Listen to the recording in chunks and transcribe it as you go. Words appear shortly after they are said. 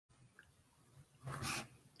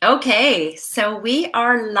Okay, so we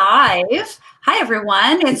are live. Hi,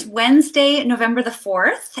 everyone. It's Wednesday, November the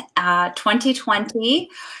 4th, 2020.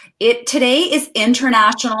 Today is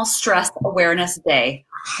International Stress Awareness Day.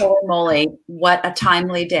 Holy moly, what a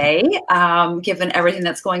timely day, given everything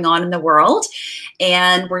that's going on in the world.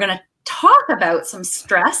 And we're going to talk about some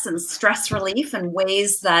stress and stress relief and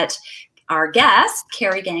ways that our guest,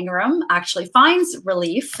 Cari Gangaram, actually finds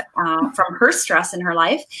relief from her stress in her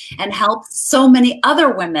life and helps so many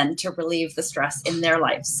other women to relieve the stress in their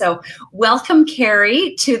life. So welcome,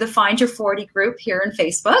 Cari, to the Find Your 40 group here in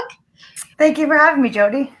Facebook. Thank you for having me,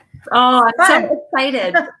 Jodie. Oh, I'm so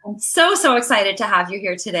excited. I'm so excited to have you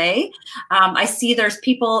here today. I see there's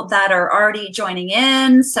people that are already joining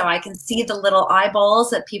in, so I can see the little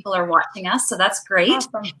eyeballs that people are watching us, so that's great.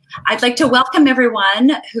 Awesome. I'd like to welcome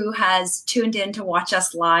everyone who has tuned in to watch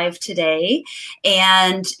us live today.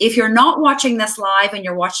 And if you're not watching this live and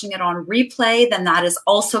you're watching it on replay, then that is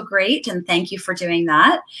also great, and thank you for doing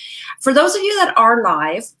that. For those of you that are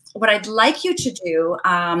live, what I'd like you to do,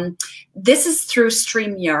 this is through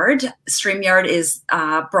StreamYard. StreamYard is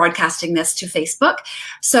broadcasting this to Facebook.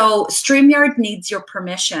 So StreamYard needs your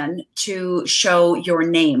permission to show your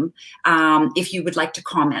name if you would like to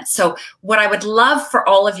comment. So what I would love for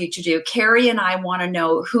all of you to do, Cari and I want to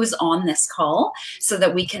know who's on this call so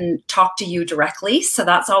that we can talk to you directly. So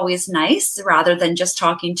that's always nice rather than just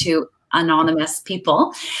talking to anonymous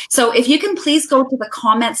people. So if you can please go to the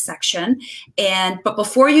comments section, but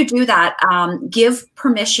before you do that, give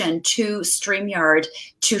permission to StreamYard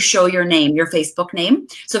to show your name, your Facebook name.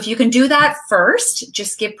 So if you can do that first,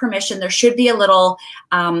 just give permission. There should be a little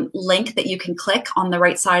link that you can click on the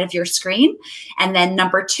right side of your screen. And then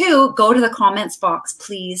number two, go to the comments box,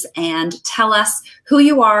 please, and tell us who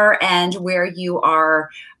you are and where you are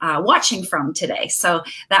watching from today. So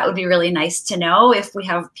that would be really nice to know if we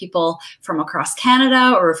have people from across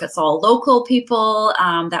Canada or if it's all local people.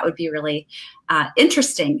 That would be really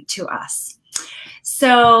interesting to us.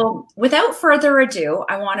 So without further ado,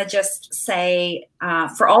 I want to just say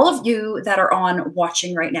for all of you that are on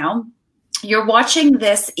watching right now, you're watching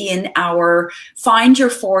this in our Find Your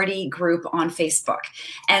 40 group on Facebook.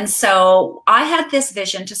 And so I had this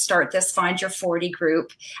vision to start this Find Your 40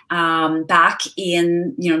 group back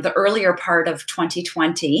in the earlier part of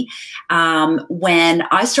 2020 when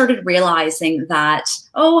I started realizing that,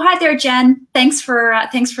 oh, hi there, Jen. Thanks for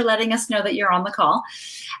letting us know that you're on the call.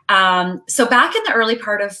 So back in the early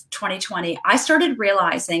part of 2020, I started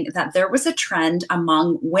realizing that there was a trend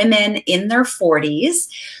among women in their 40s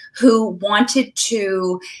who wanted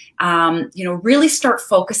to, really start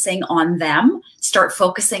focusing on them, start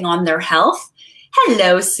focusing on their health.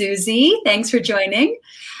 Hello, Susie. Thanks for joining.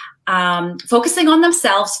 Focusing on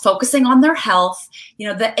themselves, focusing on their health.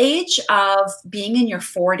 The age of being in your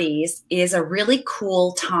 40s is a really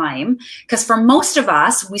cool time because for most of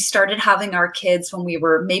us, we started having our kids when we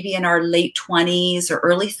were maybe in our late 20s or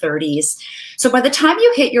early 30s. So by the time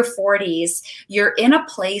you hit your 40s, you're in a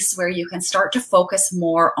place where you can start to focus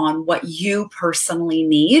more on what you personally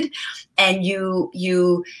need. And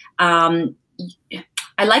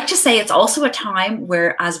I like to say it's also a time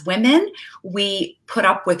where as women, we put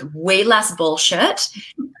up with way less bullshit,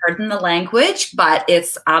 pardon the language, but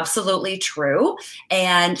it's absolutely true.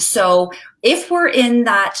 And so if we're in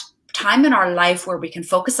that time in our life where we can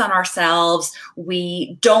focus on ourselves,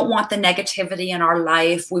 we don't want the negativity in our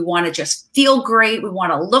life, we want to just feel great, we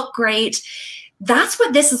want to look great. That's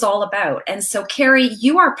what this is all about. And so, Cari,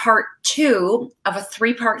 you are part 2 of a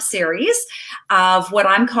 3-part series of what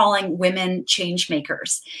I'm calling Women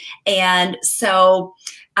Changemakers. And so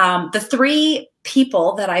the 3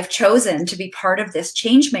 people that I've chosen to be part of this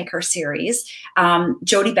Changemaker series,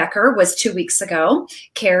 Jodie Becker was 2 weeks ago.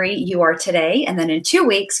 Cari, you are today. And then in 2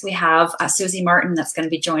 weeks, we have Susie Martin that's going to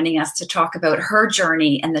be joining us to talk about her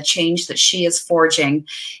journey and the change that she is forging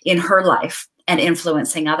in her life and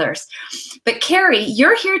influencing others. But Cari,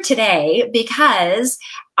 you're here today because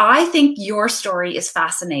I think your story is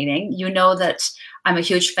fascinating. You know that I'm a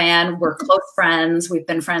huge fan. We're close friends. We've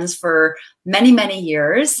been friends for many, many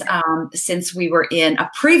years since we were in a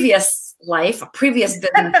previous life, a previous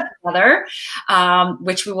business together,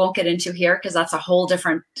 which we won't get into here because that's a whole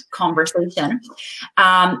different conversation.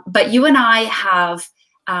 But you and I have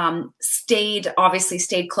obviously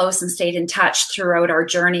stayed close and stayed in touch throughout our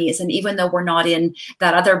journeys. And even though we're not in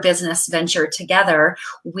that other business venture together,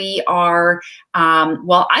 we are,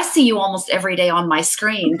 well, I see you almost every day on my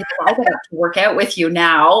screen because I get up to work out with you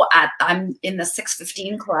now. I'm in the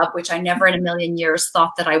 6:15 club, which I never in a million years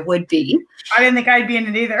thought that I would be. I didn't think I'd be in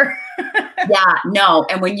it either. Yeah, no.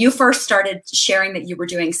 And when you first started sharing that you were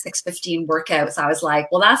doing 6:15 workouts, I was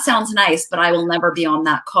like, well, that sounds nice, but I will never be on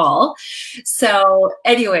that call. So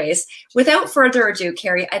anyways, without further ado,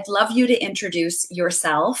 Cari, I'd love you to introduce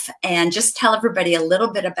yourself and just tell everybody a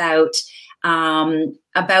little bit about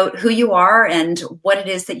who you are and what it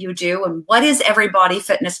is that you do and what is Everybody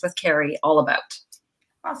Fitness with Cari all about.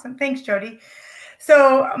 Awesome. Thanks, Jodie.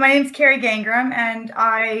 So my name's Cari Gangaram, and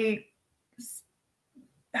I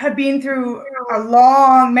have been through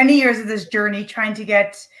many years of this journey trying to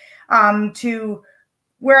get to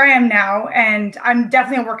where I am now. And I'm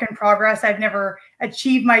definitely a work in progress. I've never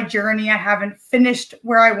achieved my journey. I haven't finished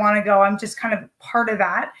where I want to go. I'm just kind of part of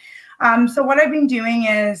that. So what I've been doing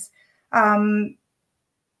is I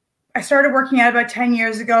started working out about 10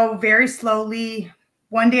 years ago, very slowly,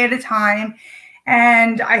 one day at a time.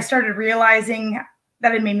 And I started realizing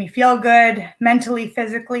that it made me feel good mentally,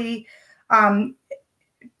 physically.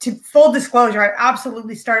 To full disclosure, I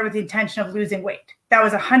absolutely started with the intention of losing weight. That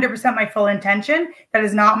was 100% my full intention. That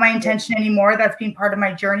is not my intention anymore. That's been part of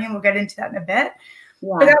my journey, and we'll get into that in a bit.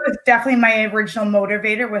 Yeah. But that was definitely my original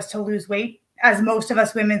motivator, was to lose weight. As most of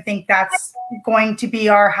us women think that's going to be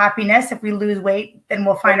our happiness. If we lose weight, then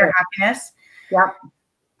we'll find our happiness. Yeah.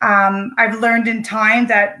 I've learned in time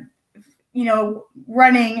that, you know,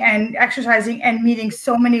 running and exercising and meeting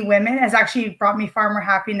so many women has actually brought me far more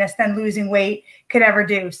happiness than losing weight could ever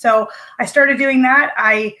do. So I started doing that.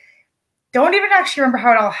 I don't even actually remember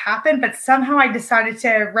how it all happened, but somehow I decided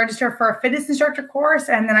to register for a fitness instructor course,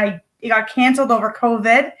 and then it got canceled over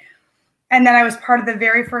COVID. And then I was part of the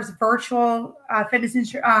very first virtual fitness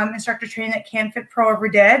instructor training that CanFit Pro ever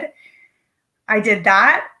did. I did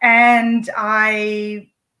that, and I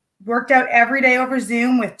worked out every day over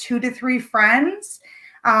Zoom with 2 to 3 friends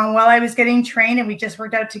while I was getting trained, and we just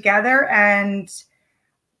worked out together. And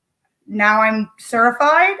now I'm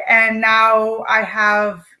certified, and now I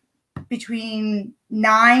have between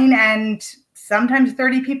 9 and sometimes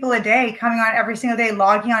 30 people a day coming on every single day,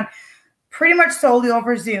 logging on pretty much solely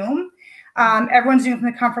over Zoom. Everyone's doing it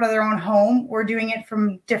from the comfort of their own home. We're doing it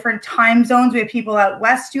from different time zones. We have people out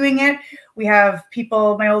west doing it. We have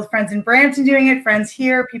people, my old friends in Brampton doing it, friends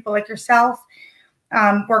here, people like yourself,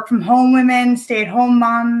 work from home women, stay-at-home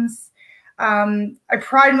moms. I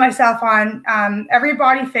pride myself on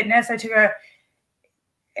Everybody Fitness.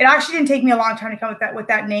 It actually didn't take me a long time to come up with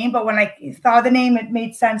that name, but when I thought of the name, it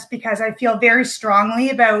made sense because I feel very strongly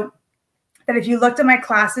about that. If you looked at my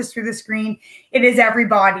classes through the screen, it is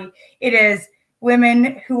everybody. It is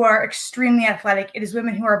women who are extremely athletic. It is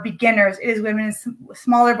women who are beginners. It is women in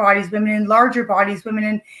smaller bodies, women in larger bodies, women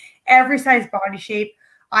in every size body shape.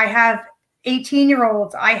 I have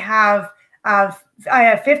 18-year-olds. I have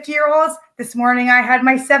 50-year-olds. This morning I had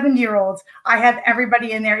my 70-year-olds. I have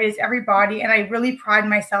everybody in there. It is everybody. And I really pride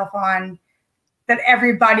myself on that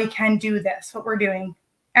everybody can do this, what we're doing.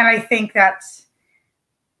 And I think that's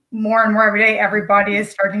more and more every day, everybody is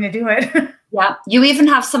starting to do it. Yeah. You even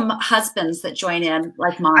have some husbands that join in,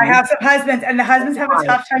 like mine. I have some husbands, and the husbands have a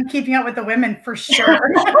tough time keeping up with the women, for sure.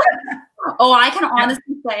 Oh, I can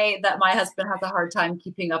honestly say that my husband has a hard time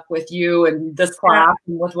keeping up with you and this class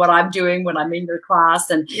and with what I'm doing when I'm in your class,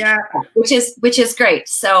 and which is great.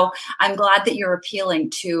 So I'm glad that you're appealing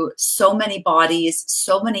to so many bodies,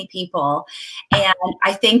 so many people, and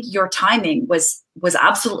I think your timing was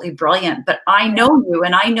absolutely brilliant. But I know you,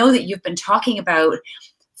 and I know that you've been talking about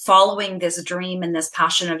following this dream and this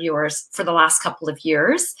passion of yours for the last couple of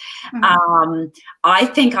years. Mm-hmm. I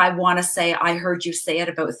think I want to say I heard you say it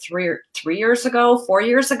about 4 years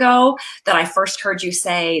ago, that I first heard you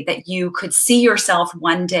say that you could see yourself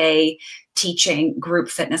one day teaching group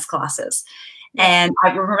fitness classes. Yeah. And I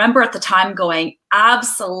remember at the time going,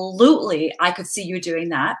 absolutely, I could see you doing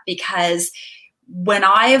that, because when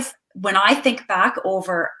I think back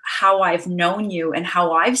over how I've known you and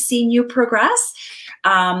how I've seen you progress,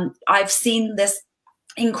 I've seen this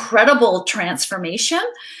incredible transformation,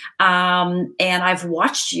 and I've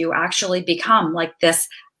watched you actually become like this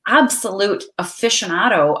absolute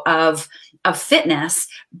aficionado of fitness.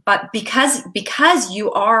 But because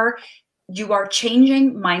you are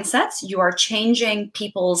changing mindsets, you are changing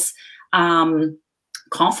people's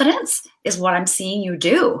confidence, is what I'm seeing you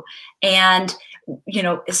do. And you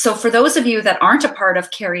know, so for those of you that aren't a part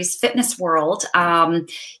of Cari's fitness world,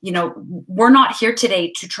 you know, we're not here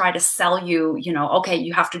today to try to sell you, you know, okay,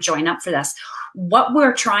 you have to join up for this. What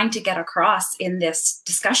we're trying to get across in this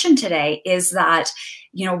discussion today is that,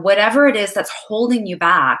 you know, whatever it is that's holding you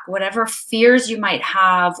back, whatever fears you might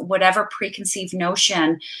have, whatever preconceived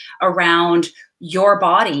notion around your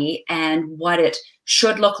body and what it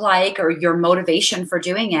should look like or your motivation for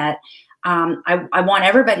doing it, I want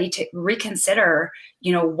everybody to reconsider,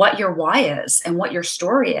 you know, what your why is and what your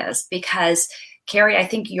story is, because Cari, I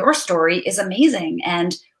think your story is amazing.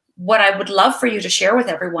 And what I would love for you to share with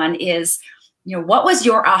everyone is, you know, what was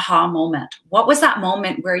your aha moment? What was that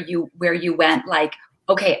moment where you went like,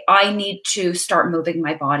 okay, I need to start moving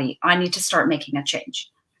my body. I need to start making a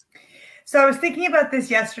change. So I was thinking about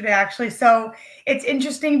this yesterday, actually. So it's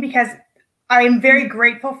interesting because I am very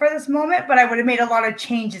grateful for this moment, but I would have made a lot of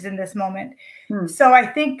changes in this moment. So I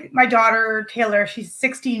think my daughter, Taylor, she's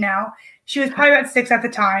 16 now. She was probably about 6 at the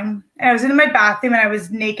time. And I was in my bathroom and I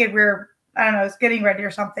was naked. I don't know, I was getting ready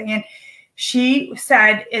or something. And she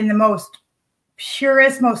said in the most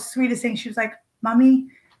purest, most sweetest thing, she was like, "Mommy,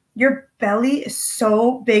 your belly is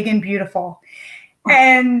so big and beautiful."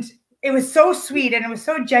 And it was so sweet and it was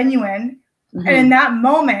so genuine. And in that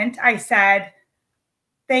moment, I said,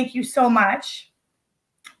 "Thank you so much.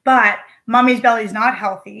 But Mommy's belly is not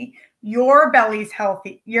healthy. Your belly's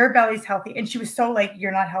healthy. Your belly's healthy." And she was so like,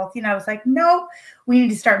 "You're not healthy." And I was like, "No, we need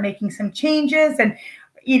to start making some changes and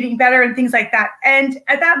eating better and things like that." And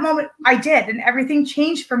at that moment, I did. And everything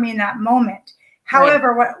changed for me in that moment.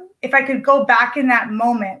 However, what if I could go back in that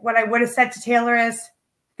moment, what I would have said to Taylor is,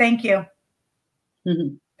 "Thank you."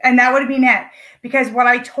 And that would have been it. Because what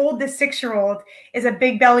I told this 6-year-old is a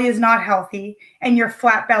big belly is not healthy and your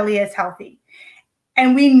flat belly is healthy.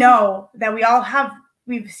 And we know that we all have,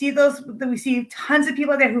 we see tons of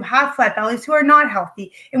people out there who have flat bellies who are not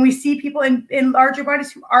healthy. And we see people in larger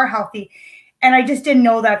bodies who are healthy. And I just didn't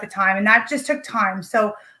know that at the time. And that just took time.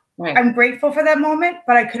 So I'm grateful for that moment,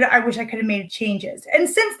 but I wish I could have made changes. And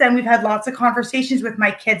since then, we've had lots of conversations with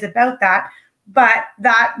my kids about that. But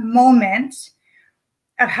that moment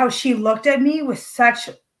of how she looked at me was such,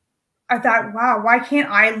 I thought, wow, why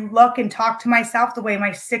can't I look and talk to myself the way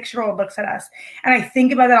my 6-year-old looks at us? And I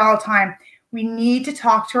think about that all the time. We need to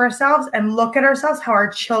talk to ourselves and look at ourselves how our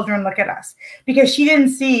children look at us. Because she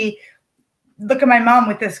didn't look at my mom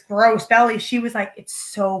with this gross belly. She was like, "It's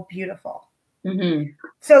so beautiful."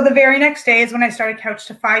 So the very next day is when I started Couch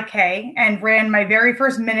to 5K and ran my very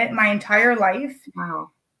first minute in my entire life.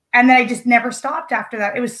 Wow. And then I just never stopped after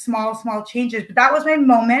that. It was small changes. But that was my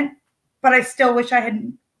moment. But I still wish I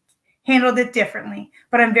had handled it differently.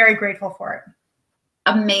 But I'm very grateful for it.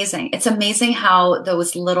 Amazing. It's amazing how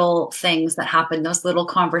those little things that happen, those little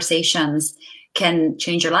conversations can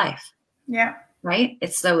change your life. Yeah. Right?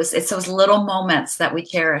 It's those little moments that we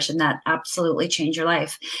cherish and that absolutely change your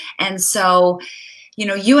life. And so, you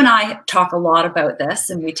know, you and I talk a lot about this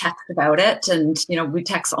and we text about it, and, you know, we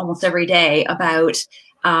text almost every day about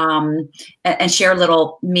and share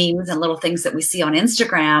little memes and little things that we see on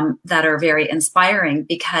Instagram that are very inspiring,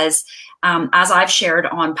 because as I've shared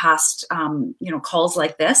on past, you know, calls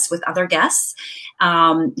like this with other guests,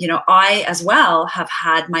 you know, I as well have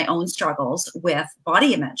had my own struggles with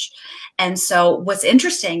body image. And so what's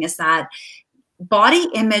interesting is that body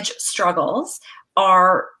image struggles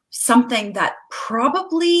are something that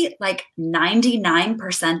probably like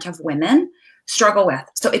 99% of women struggle with.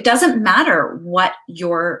 So it doesn't matter what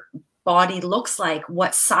your body looks like,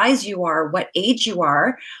 what size you are, what age you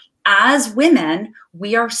are. As women,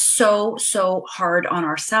 we are so hard on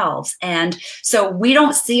ourselves. And so we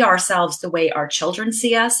don't see ourselves the way our children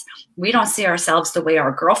see us. We don't see ourselves the way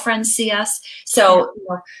our girlfriends see us. So you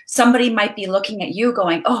know, somebody might be looking at you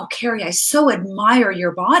going, "Oh, Cari, I so admire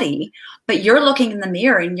your body." But you're looking in the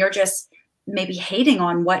mirror and you're just maybe hating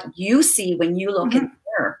on what you see when you look in the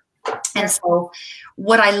mirror. And so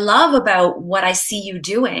what I love about what I see you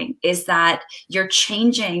doing is that you're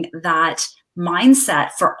changing that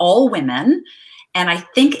mindset for all women. And I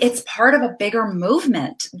think it's part of a bigger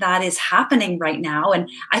movement that is happening right now. And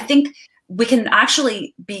I think we can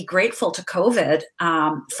actually be grateful to COVID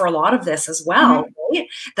for a lot of this as well, right?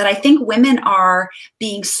 That I think women are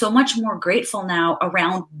being so much more grateful now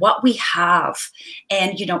around what we have.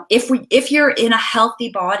 And, you know, if you're in a healthy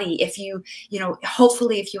body, if you know,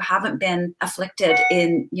 hopefully if you haven't been afflicted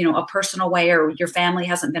in, you know, a personal way, or your family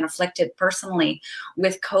hasn't been afflicted personally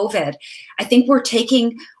with COVID, I think we're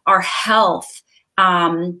taking our health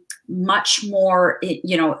much more,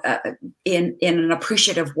 you know, in an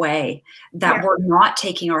appreciative way, that we're not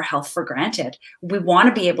taking our health for granted. We want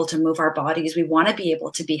to be able to move our bodies. We want to be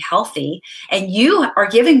able to be healthy. And you are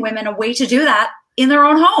giving women a way to do that in their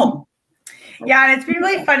own home. Yeah, and it's been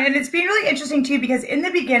really fun. And it's been really interesting too, because in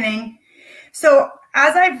the beginning, so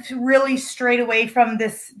as I've really strayed away from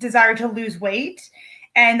this desire to lose weight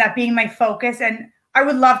and that being my focus, and I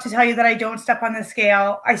would love to tell you that I don't step on the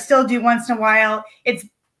scale. I still do once in a while.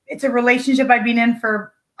 It's a relationship I've been in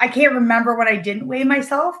for, I can't remember when I didn't weigh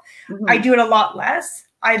myself. I do it a lot less.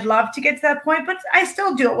 I'd love to get to that point, but I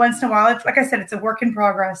still do it once in a while. It's, like I said, it's a work in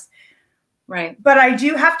progress. Right. But I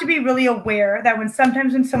do have to be really aware that when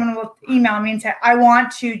someone will email me and say, I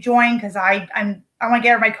want to join because I want to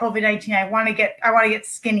get rid of my COVID-19. I want to get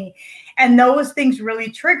skinny. And those things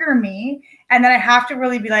really trigger me. And then I have to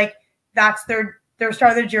really be like, that's their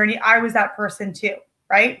start of their journey. I was that person too.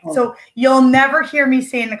 Right. Oh. So you'll never hear me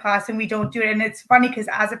say in the class, and we don't do it. And it's funny because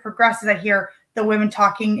as it progresses, I hear the women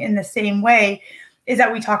talking in the same way, is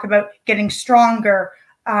that we talk about getting stronger.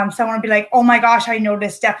 Someone will be like, oh my gosh, I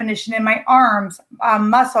noticed definition in my arms,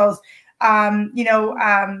 muscles. One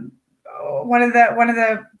of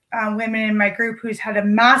the women in my group who's had a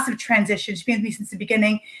massive transition, she's been with me since the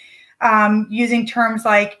beginning, using terms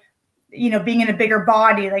like, you know, being in a bigger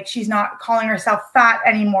body, like she's not calling herself fat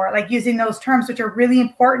anymore, like using those terms, which are really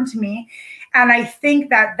important to me. And I think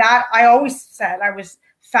that I always said I was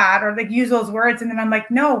fat, or like use those words. And then I'm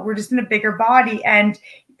like, no, we're just in a bigger body. And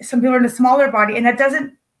some people are in a smaller body, and that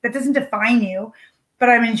doesn't define you. But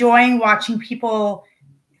I'm enjoying watching people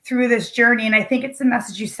through this journey. And I think it's the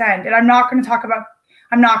message you send. And I'm not going to talk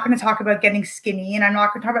about getting skinny, and I'm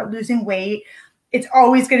not going to talk about losing weight. It's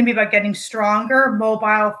always going to be about getting stronger,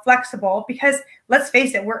 mobile, flexible, because let's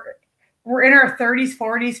face it, we're in our 30s,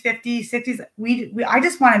 40s, 50s, 60s. I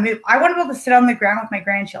just want to move. I want to be able to sit on the ground with my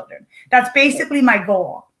grandchildren. That's basically my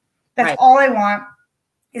goal. That's all I want,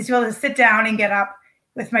 is to be able to sit down and get up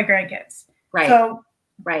with my grandkids. Right. So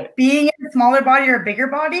being in a smaller body or a bigger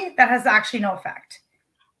body, that has actually no effect.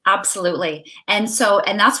 Absolutely. And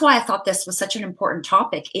that's why I thought this was such an important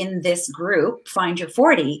topic in this group, Find Your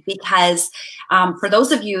 40, because for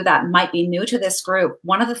those of you that might be new to this group,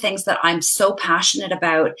 one of the things that I'm so passionate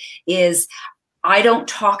about is I don't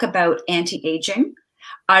talk about anti-aging.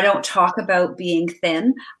 I don't talk about being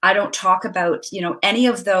thin. I don't talk about, you know, any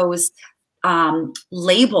of those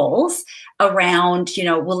labels around, you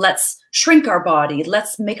know, well, let's shrink our body.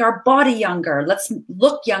 Let's make our body younger. Let's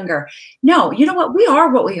look younger. No, you know what? We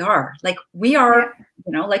are what we are. Like we are,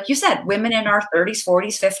 you know, like you said, women in our 30s,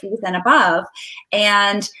 40s, 50s and above.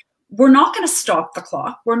 And we're not going to stop the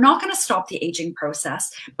clock. We're not going to stop the aging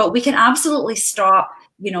process, but we can absolutely stop,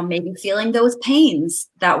 you know, maybe feeling those pains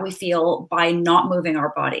that we feel by not moving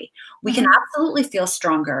our body. We can absolutely feel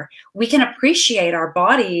stronger. We can appreciate our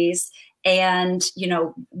bodies and, you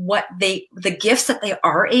know, the gifts that they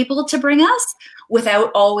are able to bring us,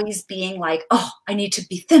 without always being like, oh, I need to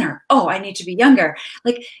be thinner. Oh, I need to be younger.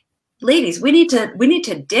 Like, ladies, we need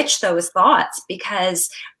to ditch those thoughts,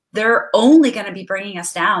 because they're only going to be bringing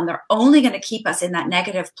us down. They're only going to keep us in that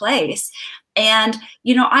negative place. And,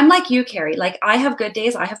 you know, I'm like you, Cari, like I have good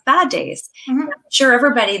days, I have bad days. I'm sure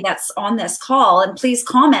everybody that's on this call, and please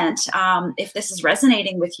comment if this is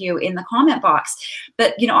resonating with you in the comment box.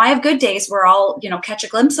 But, you know, I have good days where I'll, you know, catch a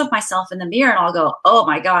glimpse of myself in the mirror and I'll go, oh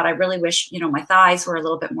my God, I really wish, you know, my thighs were a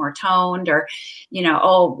little bit more toned, or, you know,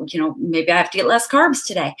 oh, you know, maybe I have to get less carbs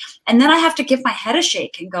today. And then I have to give my head a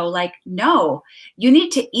shake and go like, no, you need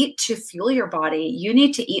to eat to fuel your body. You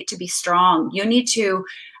need to eat to be strong. You need to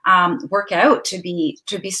work out to be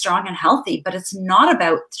strong and healthy, but it's not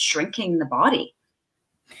about shrinking the body,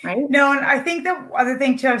 right? No, and I think the other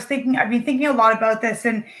thing too, I've been thinking a lot about this,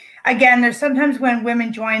 and again, there's sometimes when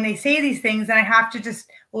women join, they say these things, and I have to just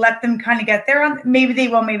let them kind of get there. Maybe they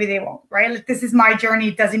will, maybe they won't, right? Like, this is my journey.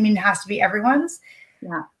 It doesn't mean it has to be everyone's.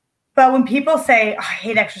 Yeah. But when people say, oh, I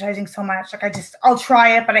hate exercising so much, like I'll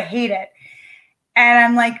try it, but I hate it. And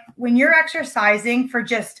I'm like, when you're exercising for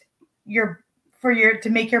just to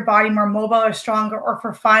make your body more mobile or stronger, or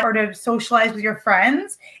for fun, or to socialize with your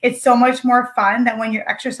friends, it's so much more fun than when you're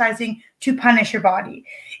exercising to punish your body.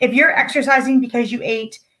 If you're exercising because you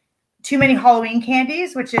ate too many Halloween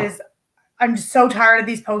candies, which is, I'm just so tired of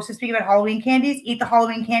these posts speaking about Halloween candies, eat the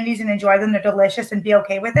Halloween candies and enjoy them. They're delicious and be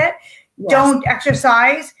okay with it. Yes. Don't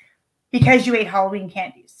exercise because you ate Halloween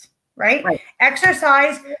candies, right?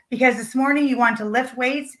 Exercise because this morning you wanted to lift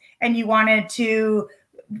weights and you wanted to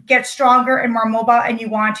get stronger and more mobile, and you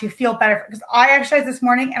want to feel better. Because I exercised this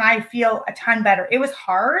morning and I feel a ton better. It was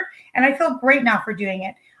hard and I feel great now for doing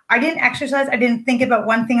it. I didn't exercise. I didn't think about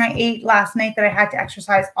one thing I ate last night that I had to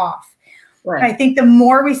exercise off. Right. And I think the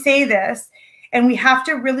more we say this, and we have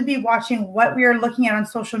to really be watching what we are looking at on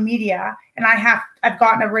social media. And I've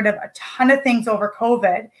gotten rid of a ton of things over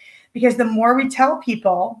COVID, because the more we tell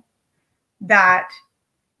people that,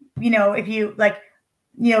 if you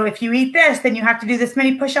if you eat this, then you have to do this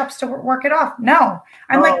many push-ups to work it off. No,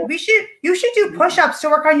 I'm like, you should do push-ups to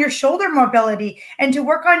work on your shoulder mobility and to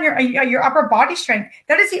work on your upper body strength.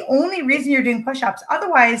 That is the only reason you're doing push-ups.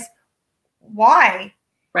 Otherwise, why?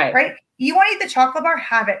 Right? You want to eat the chocolate bar?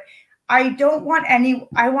 Have it. I don't want any.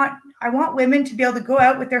 I want women to be able to go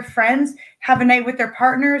out with their friends, have a night with their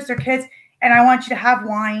partners, their kids, and I want you to have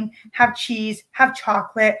wine, have cheese, have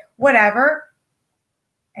chocolate, whatever,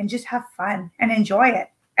 and just have fun and enjoy it.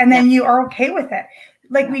 And then you are okay with it.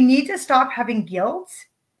 Like, we need to stop having guilt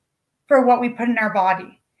for what we put in our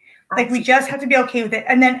body. Like, we just have to be okay with it.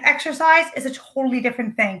 And then exercise is a totally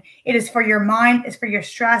different thing. It is for your mind. It's for your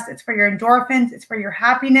stress. It's for your endorphins. It's for your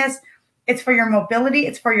happiness. It's for your mobility.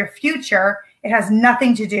 It's for your future. It has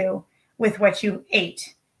nothing to do with what you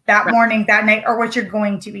ate that morning, that night, or what you're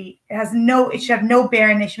going to eat. It should have no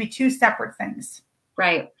bearing. They should be two separate things.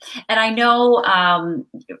 Right. And I know,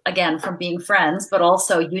 again, from being friends, but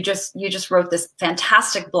also you just wrote this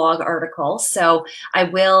fantastic blog article. So I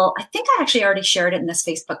think I actually already shared it in this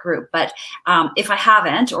Facebook group, but if I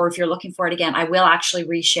haven't, or if you're looking for it again, I will actually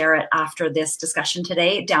reshare it after this discussion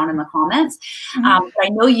today down in the comments. But I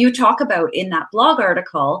know you talk about in that blog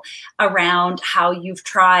article around how you've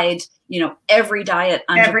tried, every diet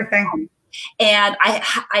under everything. And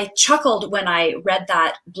I chuckled when I read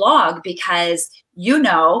that blog, because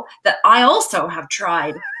that I also have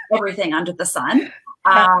tried everything under the sun,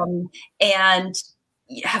 and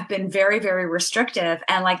have been very, very restrictive.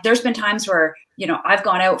 And like, there's been times where, I've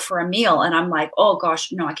gone out for a meal and I'm like, oh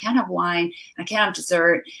gosh, no, I can't have wine, and I can't have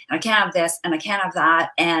dessert, and I can't have this, and I can't have that.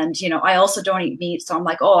 And, I also don't eat meat. So I'm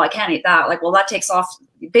like, oh, I can't eat that. Like, well, that takes off.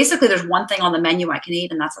 Basically, there's one thing on the menu I can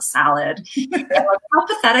eat, and that's a salad. And like, how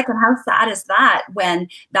pathetic and how sad is that, when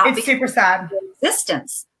that it's super sad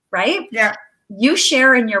existence, right? Yeah. You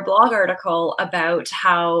share in your blog article about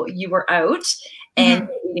how you were out and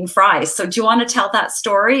eating fries. So do you want to tell that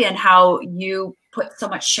story and how you put so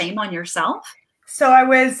much shame on yourself? So I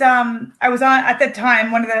was on, at the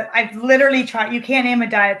time, I've literally tried, you can't name a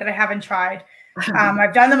diet that I haven't tried.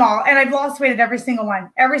 I've done them all, and I've lost weight at every single one.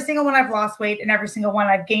 Every single one I've lost weight, and every single one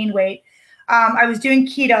I've gained weight. I was doing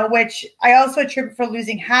keto, which I also attribute for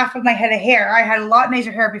losing half of my head of hair. I had a lot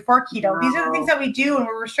nicer hair before keto. Wow. These are the things that we do when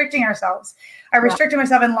we're restricting ourselves. I restricted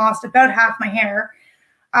myself and lost about half my hair.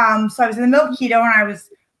 So I was in the middle of keto,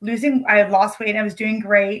 and I had lost weight, and I was doing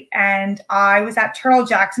great. And I was at Turtle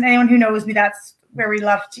Jack's, and anyone who knows me, that's where we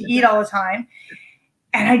love to eat all the time.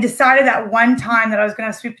 And I decided that one time that I was going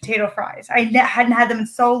to have sweet potato fries. I hadn't had them in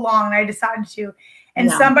so long, and I decided to. And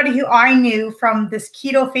somebody who I knew from this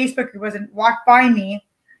keto Facebook group walked by me,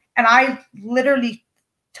 and I literally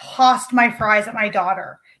tossed my fries at my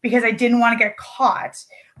daughter because I didn't want to get caught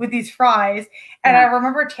with these fries. And I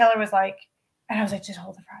remember Taylor was like, and I was like, just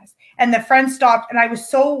hold the fries. And the friend stopped, and I was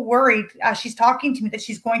so worried as she's talking to me that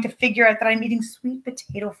she's going to figure out that I'm eating sweet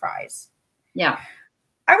potato fries. Yeah.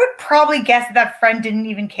 I would probably guess that friend didn't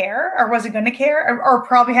even care, or wasn't going to care, or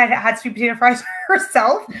probably had sweet potato fries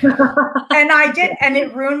herself. And I did, and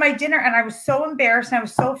it ruined my dinner. And I was so embarrassed, and I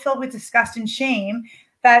was so filled with disgust and shame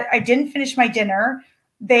that I didn't finish my dinner.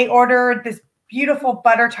 They ordered this beautiful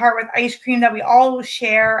butter tart with ice cream that we all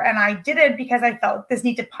share. And I did it because I felt this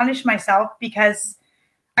need to punish myself because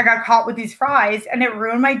I got caught with these fries, and it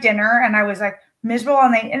ruined my dinner. And I was like miserable all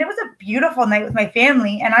night. And it was a beautiful night with my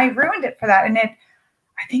family, and I ruined it for that. And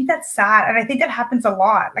I think that's sad. And I think that happens a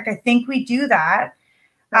lot. Like, I think we do that.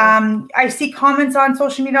 I see comments on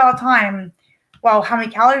social media all the time. Well, how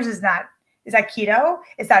many calories is that? Is that keto?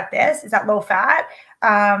 Is that this? Is that low fat?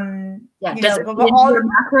 Does it all your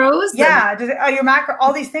macros? Yeah. Does it, your macro,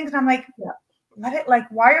 all these things. And I'm like, let it, like,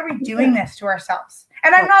 why are we doing this to ourselves?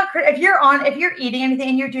 And I'm not, if you're eating anything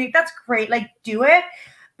and you're doing, that's great. Like, do it,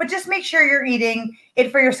 but just make sure you're eating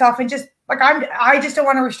it for yourself. And just like, I just don't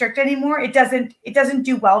want to restrict anymore. It doesn't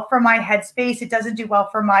do well for my headspace. It doesn't do well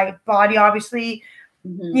for my body. Obviously,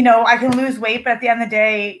 I can lose weight, but at the end of the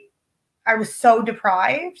day, I was so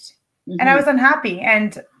deprived and I was unhappy.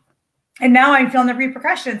 And now I'm feeling the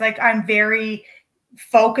repercussions. Like, I'm very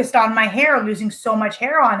focused on my hair, losing so much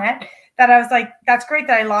hair on it that I was like, that's great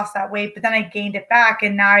that I lost that weight, but then I gained it back,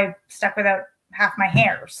 and now I'm stuck without half my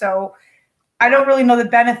hair. So I don't really know the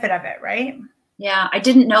benefit of it. Right. Yeah. I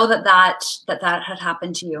didn't know that had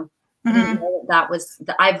happened to you. I didn't know that was,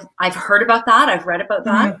 I've heard about that. I've read about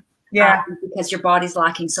that. Yeah. Because your body's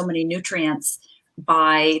lacking so many nutrients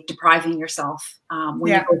by depriving yourself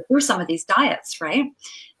when you go through some of these diets, right?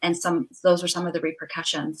 And those are some of the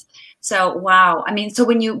repercussions. So, wow. I mean, so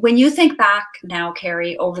when you think back now,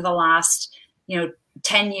 Cari, over the last,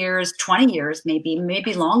 10 years, 20 years,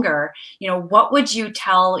 maybe longer, what would you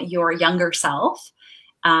tell your younger self?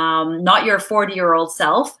 Not your 40-year-old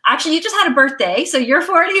self. Actually, you just had a birthday, so you're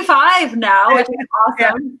 45 now, which is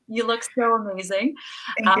awesome. Yeah. You look so amazing.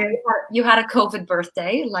 Thank you. You had a COVID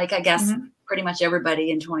birthday, like I guess pretty much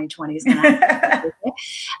everybody in 2020 is going to have a birthday.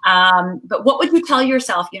 But what would you tell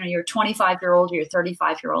yourself, your 25-year-old or your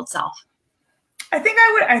 35-year-old self? I think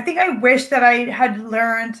I wish that I had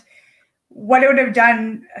learned what I would have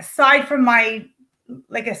done aside from the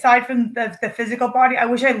physical body. I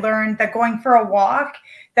wish I learned that going for a walk,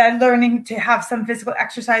 that learning to have some physical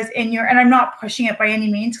exercise in and I'm not pushing it by any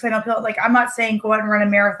means, because I know people, I'm not saying go out and run a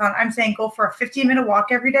marathon. I'm saying go for a 15-minute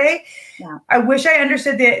walk every day. Yeah. I wish I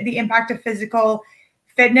understood the impact of physical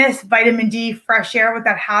fitness, vitamin D, fresh air, what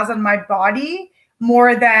that has on my body,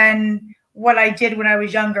 more than what I did when I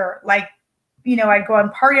was younger. I'd go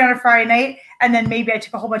and party on a Friday night, and then maybe I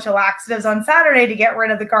took a whole bunch of laxatives on Saturday to get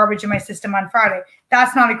rid of the garbage in my system on Friday.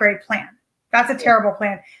 That's not a great plan. That's a terrible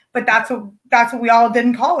plan. But that's what we all did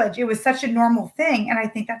in college. It was such a normal thing. And I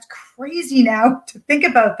think that's crazy now to think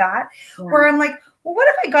about that, where I'm like, well, what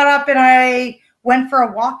if I got up and I went for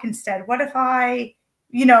a walk instead? What if I,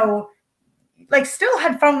 still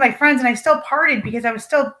had fun with my friends and I still partied because I was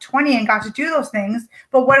still 20 and got to do those things.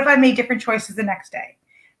 But what if I made different choices the next day?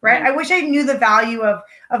 Right. I wish I knew the value of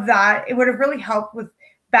that. It would have really helped with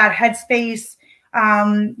bad headspace.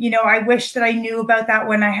 I wish that I knew about that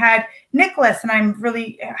when I had Nicholas and I'm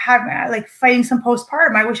really fighting some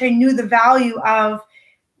postpartum. I wish I knew the value of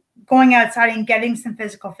going outside and getting some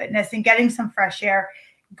physical fitness and getting some fresh air,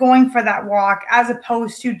 going for that walk, as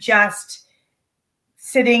opposed to just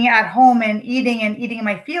sitting at home and eating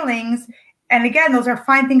my feelings. And again, those are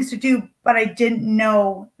fine things to do, but I didn't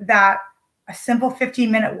know that a simple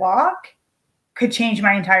 15-minute walk could change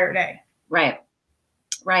my entire day. Right.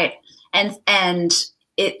 And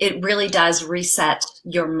it really does reset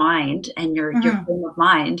your mind and your frame of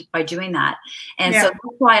mind by doing that. And so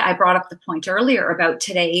that's why I brought up the point earlier about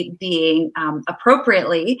today being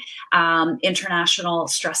appropriately International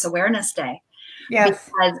Stress Awareness Day. Yes.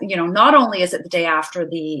 Because, not only is it the day after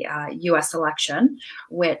the U.S. election,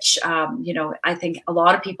 which, I think a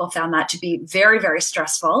lot of people found that to be very, very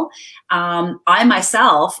stressful. I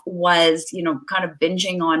myself was, kind of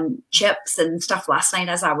binging on chips and stuff last night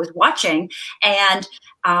as I was watching. And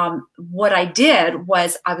what I did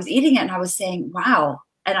was I was eating it and I was saying, wow.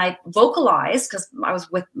 And I vocalized, because I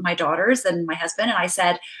was with my daughters and my husband, and I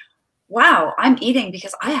said, wow, I'm eating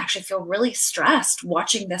because I actually feel really stressed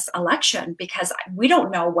watching this election, because we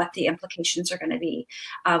don't know what the implications are going to be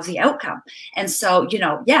of the outcome. And so,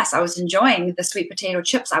 yes, I was enjoying the sweet potato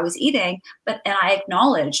chips I was eating, and I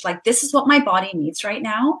acknowledged, this is what my body needs right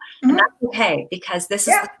now. And that's okay, because this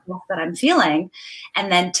is the stuff that I'm feeling.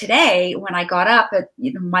 And then today, when I got up,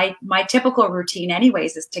 my typical routine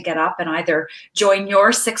anyways is to get up and either join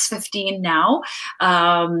your 6:15 now.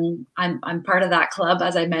 I'm part of that club,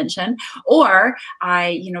 as I mentioned. Or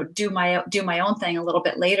I, do my own thing a little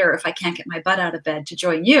bit later if I can't get my butt out of bed to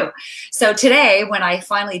join you. So today, when I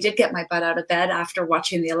finally did get my butt out of bed after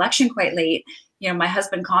watching the election quite late, my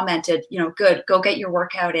husband commented, good, go get your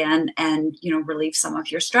workout in and, relieve some of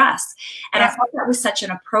your stress. And I thought that was such an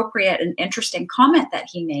appropriate and interesting comment that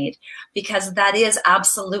he made, because that is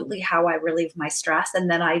absolutely how I relieve my stress. And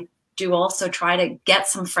then I do also try to get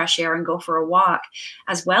some fresh air and go for a walk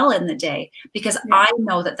as well in the day, because I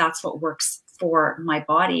know that that's what works for my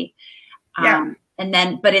body. And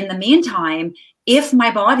then, but in the meantime, if my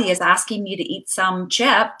body is asking me to eat some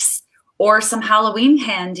chips or some Halloween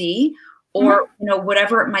candy or,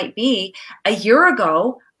 whatever it might be, a year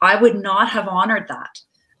ago, I would not have honored that.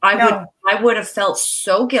 I would have felt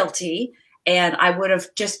so guilty. And I would have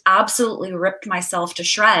just absolutely ripped myself to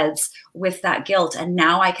shreds with that guilt. And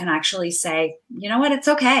now I can actually say, you know what, it's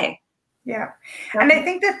okay. Yeah. And I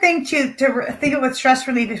think the thing to think of with stress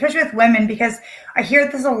relief, especially with women, because I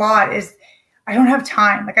hear this a lot, is I don't have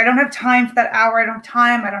time. I don't have time for that hour. I don't have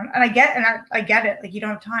time. And I get it. You don't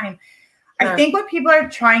have time. Sure. I think what people are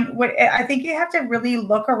I think you have to really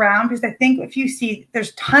look around, because I think if you see,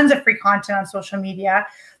 there's tons of free content on social media.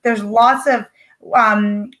 There's lots of,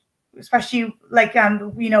 especially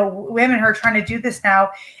women who are trying to do this now,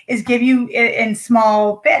 is give you in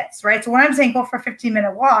small bits, right? So when I'm saying go for a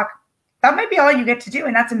 15-minute walk, that might be all you get to do.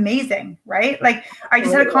 And that's amazing, right? I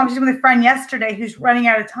just had a conversation with a friend yesterday who's running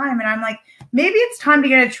out of time. And I'm like, maybe it's time to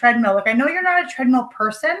get a treadmill. I know you're not a treadmill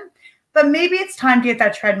person, but maybe it's time to get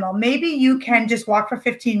that treadmill. Maybe you can just walk for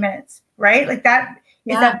 15 minutes, right? Like that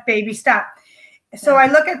is that baby step. So I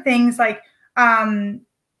look at things like,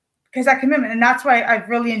 because that commitment, and that's why I've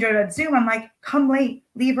really enjoyed at Zoom. I'm like, come late,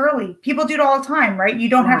 leave early. People do it all the time, right? You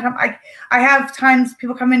don't have time. I have times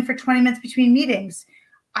people come in for 20 minutes between meetings.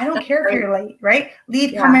 I don't care if you're late, right?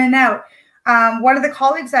 Leave, come in and out. One of the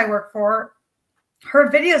colleagues I work for, her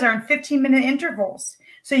videos are in 15-minute intervals.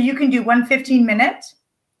 So you can do one 15-minute,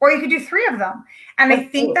 or you could do 3 of them. And I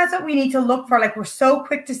think that's what we need to look for. Like, we're so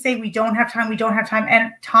quick to say we don't have time,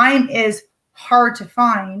 and time is hard to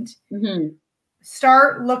find.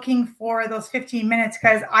 Start looking for those 15 minutes,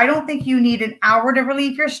 because I don't think you need an hour to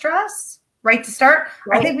relieve your stress, right, to start.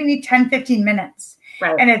 I think we need 10, 15 minutes.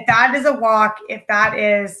 And if that is a walk, if that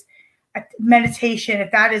is a meditation,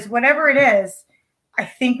 if that is whatever it is, I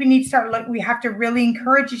think we need to start we have to really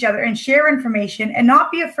encourage each other and share information and not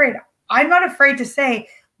be afraid. I'm not afraid to say,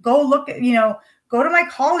 go look at, go to my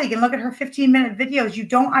colleague and look at her 15-minute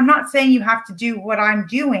videos. I'm not saying you have to do what I'm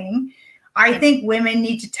doing. I think women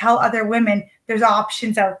need to tell other women there's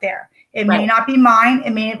options out there. It may not be mine.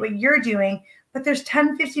 It may not be what you're doing, but there's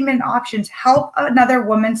 10, 15-minute options. Help another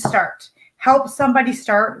woman start. Help somebody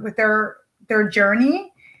start with their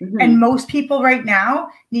journey. And most people right now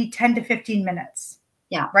need 10 to 15 minutes.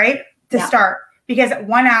 Right? To start. Because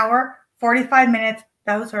 1 hour, 45 minutes,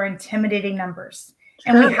 those are intimidating numbers.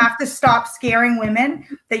 And we have to stop scaring women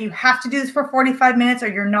that you have to do this for 45 minutes or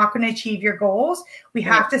you're not going to achieve your goals. We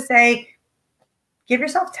have to say, give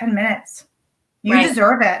yourself 10 minutes. You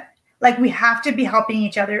deserve it. Like, we have to be helping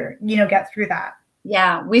each other, get through that.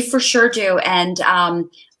 Yeah, we for sure do. And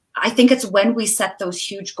I think it's when we set those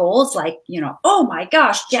huge goals, like, oh my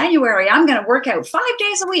gosh, January, I'm going to work out 5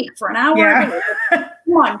 days a week for an hour.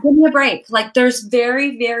 Come on, give me a break. Like, there's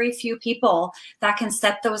very, very few people that can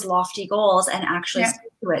set those lofty goals and actually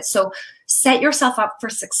stick to it. So set yourself up for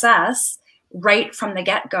success right from the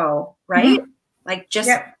get-go, right? Like, just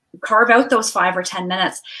carve out those 5 or 10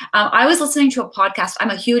 minutes. I was listening to a podcast. I'm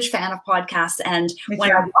a huge fan of podcasts. And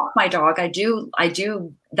when I walk my dog, I do,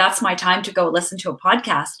 that's my time to go listen to a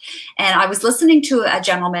podcast. And I was listening to a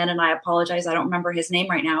gentleman, and I apologize, I don't remember his name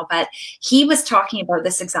right now, but he was talking about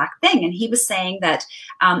this exact thing. And he was saying that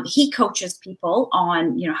he coaches people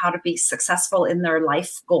on, how to be successful in their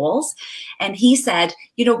life goals. And he said,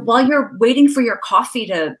 while you're waiting for your coffee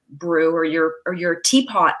to brew or your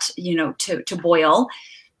teapot, to boil,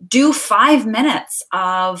 do 5 minutes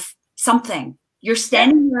of something. You're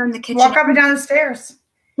standing there in the kitchen. Walk up and down the stairs.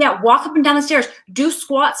 Yeah, walk up and down the stairs. Do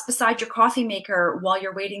squats beside your coffee maker while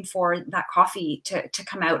you're waiting for that coffee to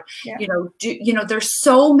come out. There's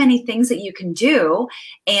so many things that you can do.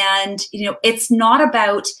 And, it's not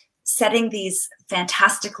about setting these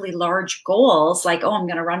fantastically large goals like, oh, I'm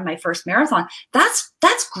going to run my first marathon. That's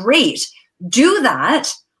great. Do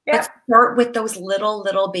that. But start with those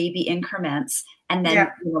little baby increments and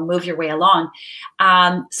then move your way along.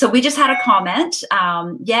 So we just had a comment.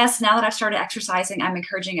 Yes, now that I've started exercising, I'm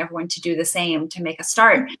encouraging everyone to do the same to make a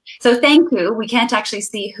start. So thank you. We can't actually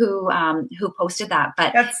see who posted that,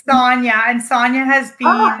 but that's Sonia. And Sonia has been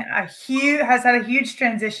has had a huge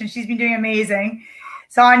transition. She's been doing amazing.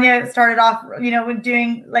 Sonia started off, with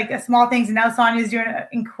doing like small things, and now Sonia's doing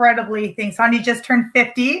incredibly things. Sonia just turned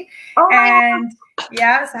 50, and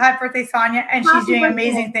so happy birthday, Sonia! And she's doing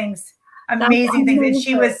amazing things, And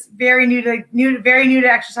she was very new to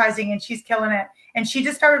exercising, and she's killing it. And she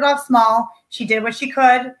just started off small. She did what she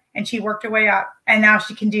could, and she worked her way up, and now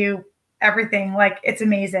she can do everything. Like, it's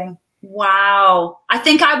amazing. Wow. I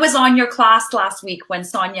think I was on your class last week when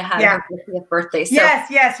Sonia had her 50th birthday. So,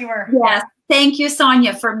 yes, you were. Yes. Thank you,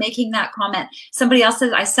 Sonia, for making that comment. Somebody else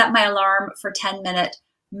says, I set my alarm for 10-minute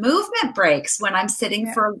movement breaks when I'm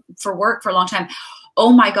sitting for work for a long time.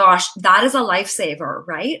 Oh my gosh, that is a lifesaver,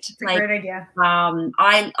 right? It's a great idea.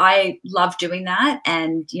 I love doing that.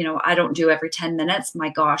 And, I don't do every 10 minutes, my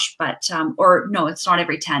gosh, but, or no, it's not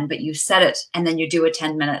every 10, but you set it and then you do a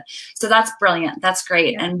 10-minute. So that's brilliant. That's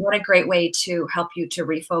great. And what a great way to help you to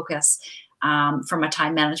refocus from a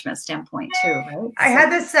time management standpoint too, right? I had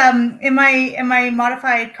this in my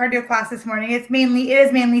modified cardio class this morning. It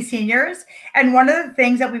is mainly seniors. And one of the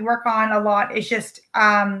things that we work on a lot is just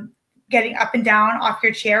getting up and down off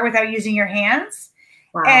your chair without using your hands.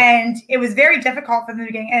 Wow. And it was very difficult from the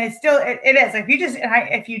beginning. And it's still, it is. Like,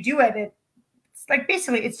 if you do it, it's like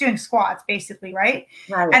basically it's doing squats basically, right?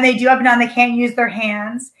 And they do up and down, they can't use their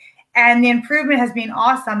hands. And the improvement has been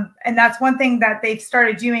awesome. And that's one thing that they've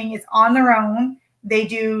started doing is on their own. They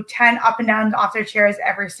do 10 up and down off their chairs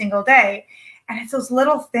every single day. And it's those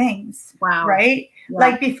little things, right?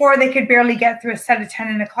 Like before they could barely get through a set of 10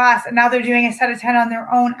 in a class, and now they're doing a set of 10 on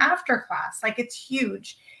their own after class. Like it's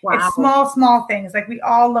huge. Wow. It's small things. Like we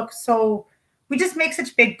just make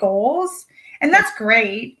such big goals, and that's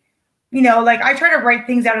great. You know, like I try to write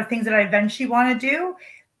things out of things that I eventually want to do.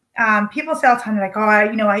 People say all the time, like, oh,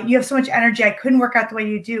 you have so much energy. I couldn't work out the way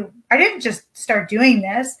you do. I didn't just start doing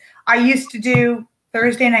this. I used to do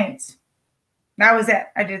Thursday nights. That was it.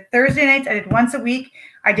 I did Thursday nights. I did once a week.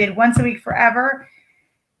 I did once a week forever.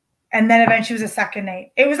 And then eventually it was a second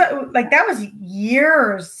night. It was like that was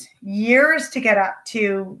years to get up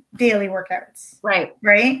to daily workouts. Right.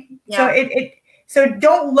 Right. Yeah. So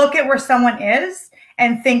don't look at where someone is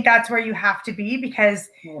and think that's where you have to be, because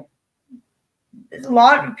a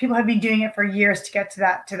lot of people have been doing it for years to get to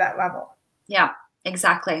that level. Yeah,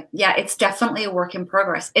 exactly. Yeah, it's definitely a work in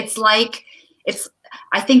progress.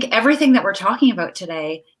 I think everything that we're talking about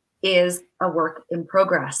today is a work in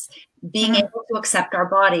progress. Being able to accept our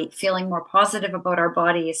body, feeling more positive about our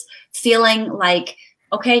bodies, feeling like,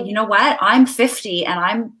 okay, you know what? I'm 50 and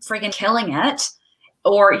I'm friggin' killing it.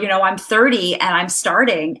 Or, I'm 30 and I'm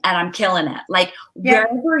starting and I'm killing it. Like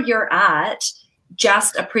wherever you're at,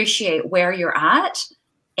 just appreciate where you're at,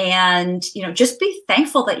 and just be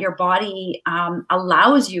thankful that your body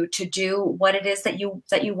allows you to do what it is that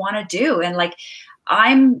you want to do. And like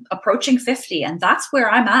I'm approaching 50 and that's where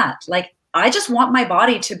I'm at. Like I just want my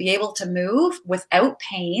body to be able to move without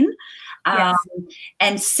pain.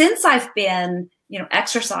 And since I've been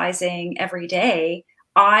exercising every day,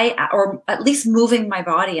 or at least moving my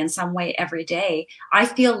body in some way every day, I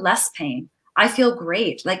feel less pain. I feel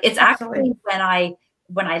great. Like it's actually when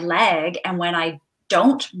I lag and when I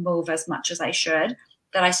don't move as much as I should,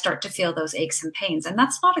 that I start to feel those aches and pains. And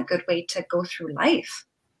that's not a good way to go through life.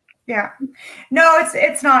 Yeah. No,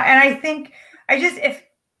 it's not. And I think if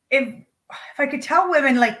I could tell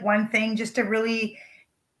women like one thing just to really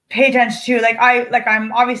pay attention to,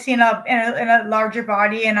 I'm obviously in a larger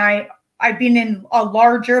body, and I've been in a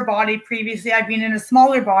larger body previously. I've been in a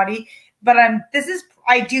smaller body, but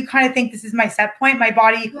I do kind of think this is my set point. My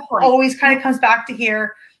body always kind of comes back to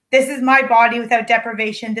here. This is my body without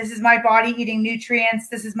deprivation. This is my body eating nutrients.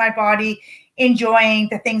 This is my body enjoying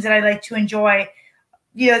the things that I like to enjoy.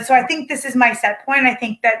 So I think this is my set point. I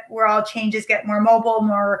think that where all changes get more mobile,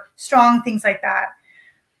 more strong, things like that.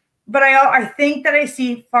 But I think that I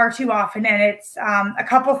see far too often, and it's a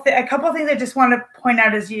couple things I just want to point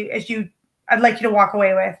out I'd like you to walk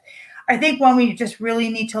away with. I think one, we just really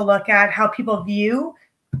need to look at how people view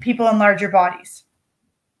people in larger bodies.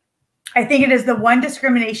 I think it is the one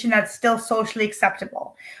discrimination that's still socially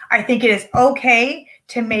acceptable. I think it is okay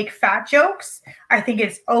to make fat jokes. I think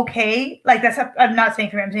it's okay. Like I'm not saying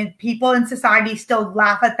for me, I'm saying people in society still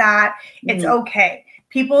laugh at that. It's okay.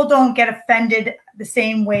 People don't get offended the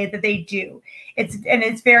same way that they do.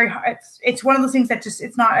 It's very hard. It's one of those things that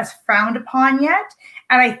it's not as frowned upon yet.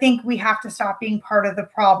 And I think we have to stop being part of the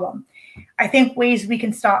problem. I think ways we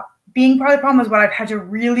can stop being part of the problem is what I've had to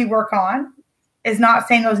really work on, is not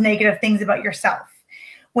saying those negative things about yourself.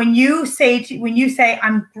 When you say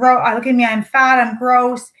I'm gross, look at me, I'm fat, I'm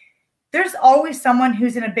gross, there's always someone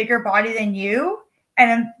who's in a bigger body than you,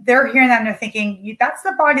 and they're hearing that and they're thinking, that's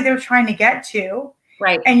the body they're trying to get to.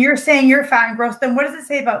 Right. And you're saying you're fat and gross, then what does it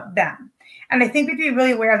say about them? And I think we'd be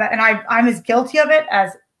really aware of that. And I'm as guilty of it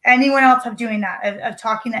as anyone else of doing that, of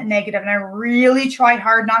talking that negative. And I really tried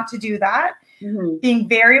hard not to do that, being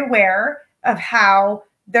very aware of how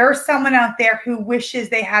there's someone out there who wishes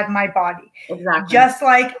they had my body. Exactly. Just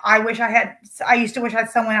like I used to wish I had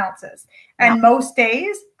someone else's. And most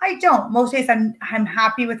days I don't. Most days I'm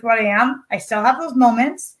happy with what I am. I still have those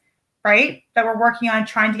moments, right, that we're working on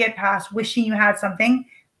trying to get past, wishing you had something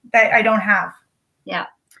that I don't have. Yeah.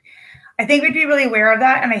 I think we'd be really aware of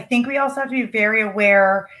that. And I think we also have to be very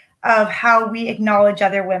aware of how we acknowledge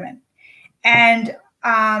other women and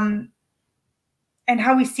how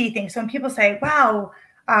we see things. So when people say, wow,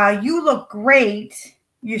 you look great.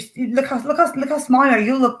 Look how small you are.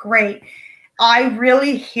 You look great. I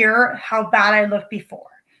really hear how bad I looked before.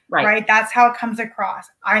 Right. That's how it comes across.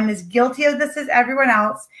 I'm as guilty of this as everyone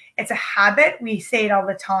else. It's a habit. We say it all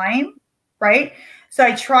the time. Right. So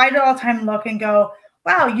I try to all the time look and go,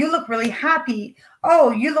 wow, you look really happy. Oh,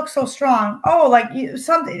 you look so strong. Oh, like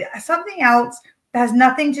something else that has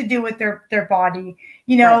nothing to do with their body.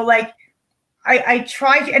 Like I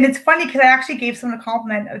tried, and it's funny because I actually gave someone a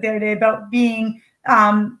compliment the other day about being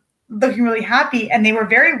looking really happy, and they were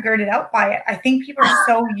very weirded out by it. I think people are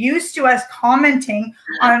so used to us commenting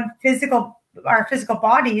on our physical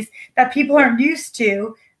bodies that people aren't used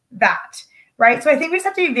to that, right? So I think we just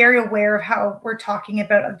have to be very aware of how we're talking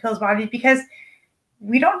about other people's bodies, because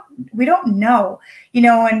we don't know, you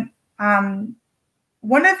know. And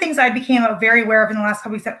one of the things I became very aware of in the last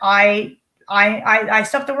couple weeks that I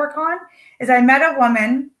still have to work on is I met a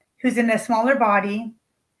woman who's in a smaller body.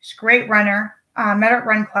 She's a great runner, met her at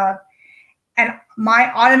Run Club. And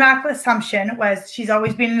my automatic assumption was she's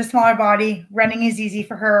always been in a smaller body, running is easy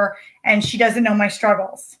for her, and she doesn't know my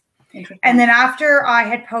struggles. And then after I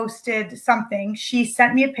had posted something, she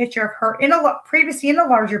sent me a picture of her previously in a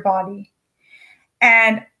larger body.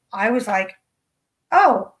 And I was like,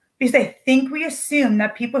 oh, because I think we assume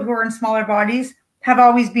that people who are in smaller bodies have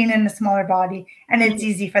always been in a smaller body and it's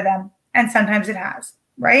easy for them. And sometimes it has,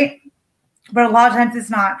 right? But a lot of times it's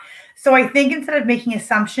not. So I think instead of making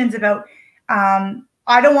assumptions about,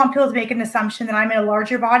 I don't want people to make an assumption that I'm in a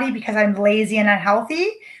larger body because I'm lazy and unhealthy.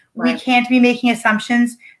 Right. We can't be making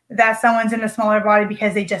assumptions that someone's in a smaller body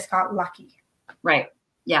because they just got lucky. Right.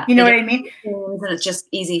 Yeah. You know what I mean? And it's just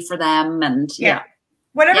easy for them. And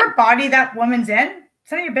whatever body that woman's in,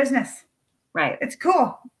 it's none of your business. Right. It's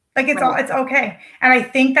cool. Like it's okay. And I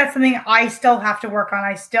think that's something I still have to work on.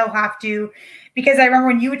 I still have to, because I remember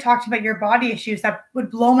when you would talk about your body issues, that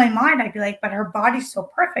would blow my mind. I'd be like, but her body's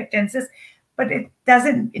so perfect. And it's just, but it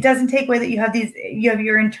doesn't take away that you have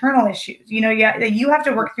your internal issues. You know, you have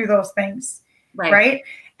to work through those things. Right.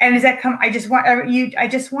 And does that come? I just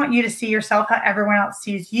want you to see yourself how everyone else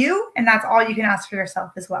sees you. And that's all you can ask for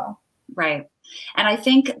yourself as well. Right. And I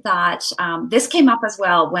think that this came up as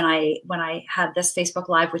well when I had this Facebook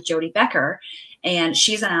Live with Jodie Becker, and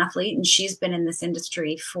she's an athlete and she's been in this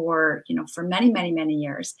industry for many, many, many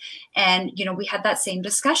years. And, we had that same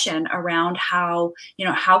discussion around how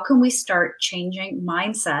can we start changing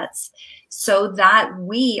mindsets so that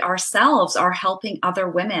we ourselves are helping other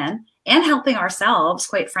women and helping ourselves,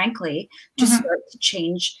 quite frankly, to start to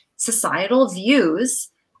change societal views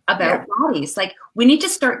about bodies. Like, we need to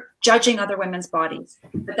start judging other women's bodies.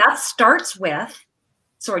 But that starts with,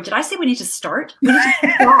 sorry, did I say we need to start? We need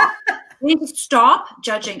to stop. We need to stop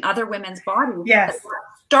judging other women's bodies. Yes. That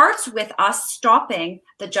starts with us stopping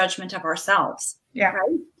the judgment of ourselves. Yeah.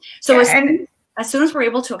 Right? So as soon as we're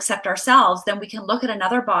able to accept ourselves, then we can look at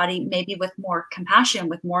another body maybe with more compassion,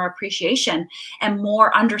 with more appreciation, and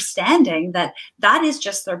more understanding that that is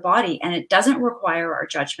just their body and it doesn't require our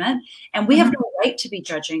judgment. And we have no right to be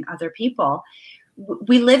judging other people.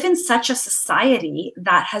 We live in such a society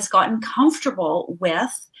that has gotten comfortable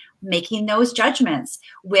with making those judgments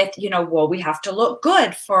with, well, we have to look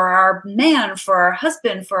good for our man, for our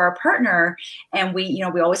husband, for our partner. And we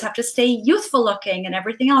always have to stay youthful looking and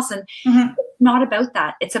everything else. And it's not about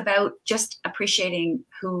that. It's about just appreciating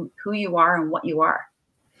who you are and what you are.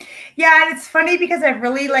 Yeah. And it's funny because I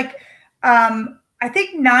really I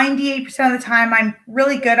think 98% of the time I'm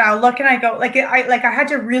really good. I'll look and I go I had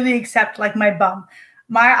to really accept my bum.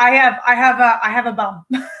 I have a bum.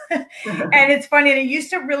 And it's funny. And it used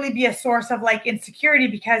to really be a source of insecurity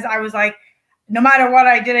because I was like, no matter what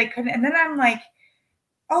I did, I couldn't. And then I'm like,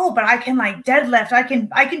 oh, but I can deadlift.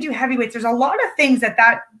 I can do heavy weights. There's a lot of things that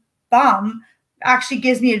bum actually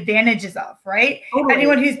gives me advantages of, right? Totally.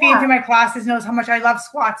 Anyone who's been through my classes knows how much I love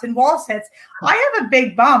squats and wall sits. I have a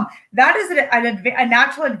big bum. That is a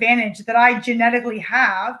natural advantage that I genetically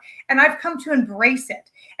have, and I've come to embrace it.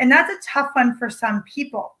 And that's a tough one for some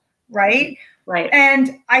people, right? Right.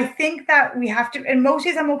 And I think that we have to, and most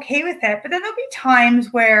days I'm okay with it, but then there'll be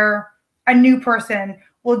times where a new person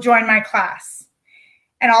will join my class.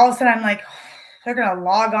 And all of a sudden I'm like, they're going to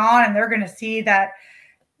log on and they're going to see that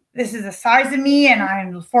this is the size of me and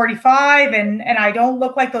I'm 45 and I don't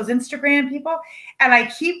look like those Instagram people. And I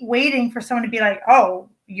keep waiting for someone to be like, oh,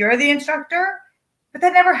 you're the instructor? But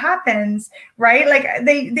that never happens, right?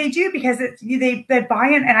 They do because they buy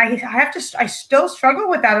in, and I still struggle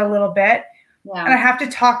with that a little bit. Yeah. And I have to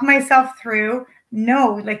talk myself through,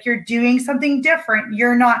 no, you're doing something different.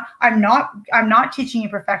 I'm not teaching you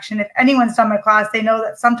perfection. If anyone's done my class, they know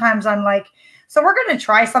that sometimes I'm like, so we're going to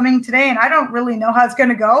try something today and I don't really know how it's going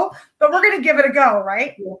to go, but we're going to give it a go,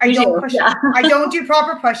 right? Yeah, I don't push up. I don't do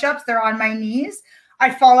proper push-ups. They're on my knees.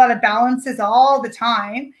 I fall out of balances all the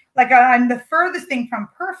time. I'm the furthest thing from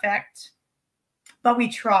perfect, but we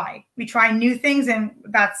try new things. And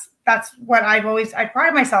that's what I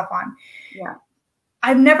pride myself on. Yeah.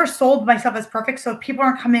 I've never sold myself as perfect. So people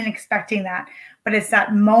aren't coming in expecting that, but it's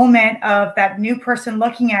that moment of that new person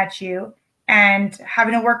looking at you and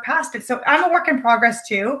having to work past it. So I'm a work in progress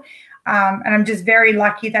too. And I'm just very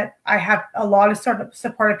lucky that I have a lot of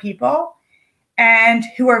supportive people and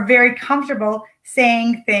who are very comfortable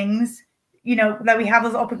saying things, that we have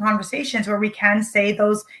those open conversations where we can say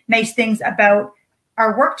those nice things about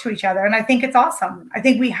our work to each other. And I think it's awesome. I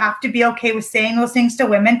think we have to be okay with saying those things to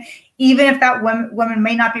women, even if that woman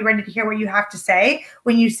may not be ready to hear what you have to say.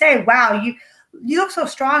 When you say, wow, you look so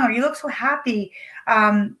strong, or you look so happy,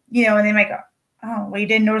 and they might go, oh, well, you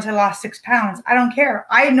didn't notice I lost 6 pounds. I don't care.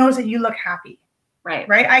 I notice that you look happy. Right.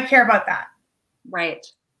 Right. I care about that. Right.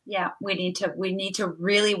 Yeah. We need to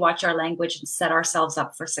really watch our language and set ourselves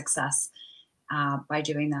up for success by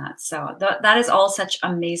doing that. So that is all such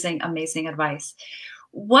amazing, amazing advice.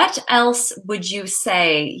 What else would you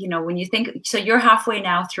say, when you think, so you're halfway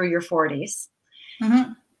now through your 40s.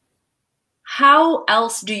 Mm-hmm. How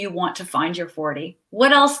else do you want to find your 40?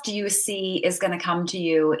 What else do you see is going to come to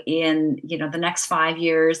you in, the next 5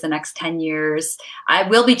 years, the next 10 years? I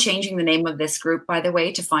will be changing the name of this group, by the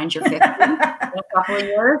way, to Find Your 50 in a couple of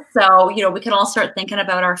years. So, we can all start thinking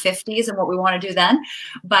about our 50s and what we want to do then.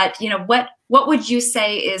 But, what would you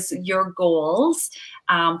say is your goals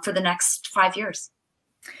for the next 5 years?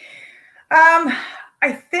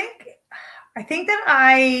 I think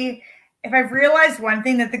that if I've realized one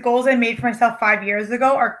thing, that the goals I made for myself 5 years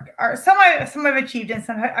ago are some I've achieved and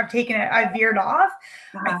some I've veered off.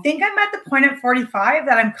 I think I'm at the point at 45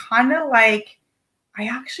 that I'm kind of like, I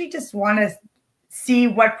actually just want to see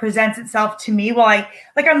what presents itself to me. Well,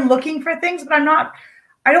 I'm looking for things, but I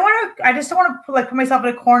just don't want to put myself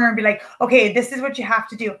in a corner and be like, okay, this is what you have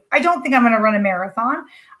to do. I don't think I'm going to run a marathon.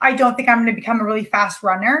 I don't think I'm going to become a really fast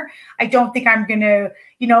runner. I don't think I'm going to,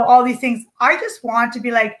 all these things. I just want to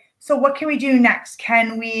be like, so what can we do next?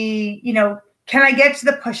 Can we, can I get to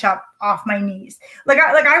the push-up off my knees?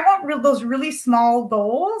 I want those really small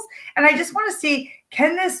goals. And I just want to see,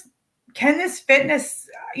 can this fitness,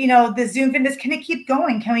 the Zoom fitness, can it keep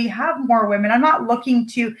going? Can we have more women? I'm not looking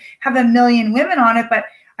to have 1 million women on it, but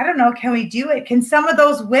I don't know, can we do it? Can some of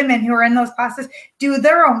those women who are in those classes do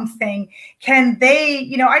their own thing? Can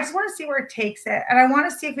they, I just want to see where it takes it. And I want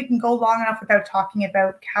to see if we can go long enough without talking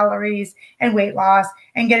about calories and weight loss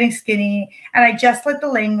and getting skinny. And I just like the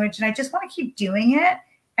language, and I just want to keep doing it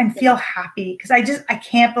and feel happy, because I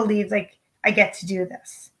can't believe I get to do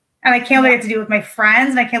this. And I can't believe I get to do it with my friends,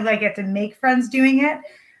 and I can't believe I get to make friends doing it.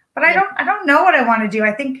 But I don't know what I want to do.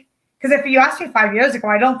 I think, because if you asked me 5 years ago,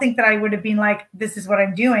 I don't think that I would have been like, this is what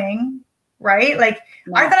I'm doing, right?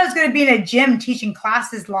 I thought I was going to be in a gym teaching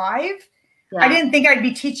classes live. Yeah. I didn't think I'd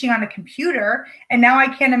be teaching on a computer. And now I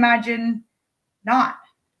can't imagine not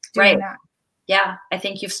doing that. Yeah, I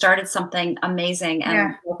think you've started something amazing.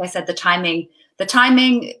 And like I said, the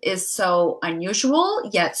timing is so unusual,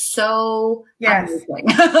 yet so amazing.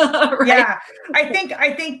 Right? Yeah, I think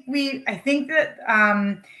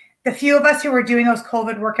that the few of us who were doing those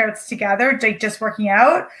COVID workouts together, just working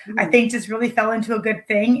out, I think just really fell into a good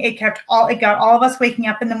thing. It got all of us waking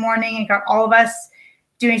up in the morning. It got all of us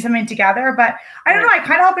doing something together. But I don't know. I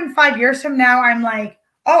kind of hope in 5 years from now, I'm like,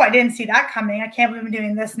 oh, I didn't see that coming. I can't believe I'm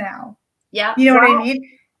doing this now. Yeah, you know what I mean.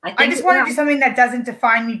 I just want to do something that doesn't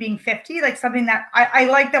define me being 50, something that I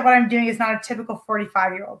like, that what I'm doing is not a typical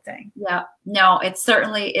 45-year-old thing. Yeah, no, it's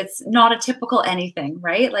not a typical anything,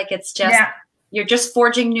 right? It's just, you're just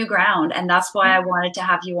forging new ground. And that's why I wanted to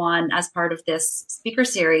have you on as part of this speaker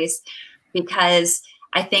series, because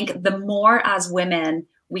I think the more as women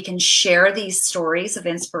we can share these stories of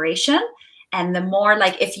inspiration, and the more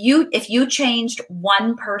if you changed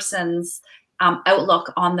one person's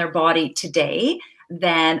outlook on their body today,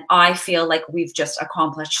 then I feel like we've just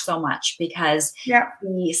accomplished so much, because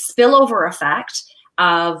the spillover effect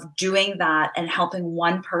of doing that and helping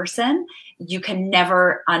one person, you can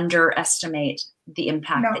never underestimate the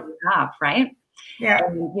impact that you have, right? Yeah.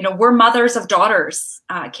 And, we're mothers of daughters,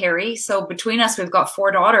 Cari. So between us, we've got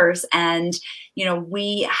 4 daughters, and,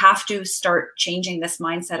 we have to start changing this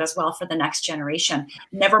mindset as well for the next generation.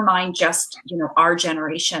 Never mind just, our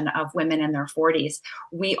generation of women in their 40s.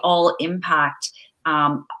 We all impact,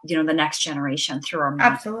 the next generation through our mindset.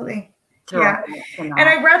 Absolutely. And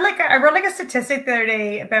I read a statistic the other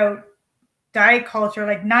day about diet culture.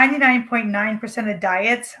 99.9% of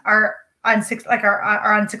diets are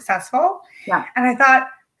unsuccessful. Yeah. And I thought,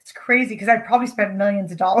 it's crazy, because I probably spent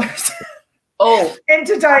millions of dollars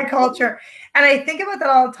into diet culture. And I think about that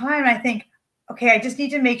all the time. I think, okay, I just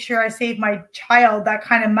need to make sure I save my child that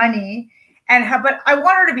kind of money, but I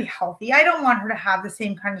want her to be healthy. I don't want her to have the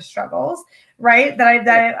same kind of struggles, right, that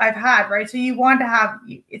I've had, right? So you want to have,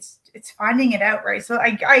 it's finding it out, right? So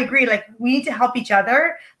I agree, we need to help each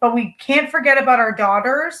other, but we can't forget about our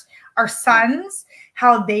daughters, our sons,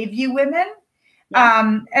 how they view women,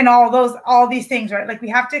 and all these things, right? We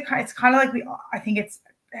have to, it's kind of I think it's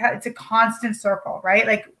a constant circle,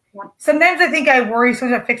 right? Sometimes I think I worry so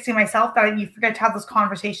much about fixing myself that you forget to have those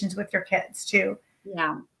conversations with your kids too.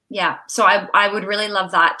 Yeah. Yeah. So I would really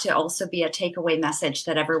love that to also be a takeaway message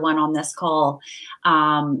that everyone on this call,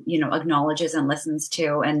 acknowledges and listens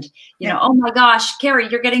to. And, oh my gosh, Cari,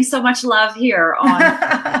 you're getting so much love here on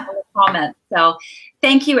the comment. So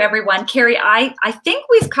thank you, everyone. Cari, I think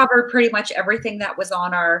we've covered pretty much everything that was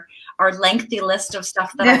on our lengthy list of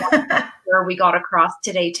stuff that I want to make sure we got across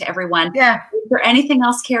today to everyone. Yeah. Is there anything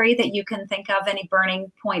else, Cari, that you can think of, any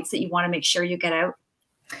burning points that you want to make sure you get out?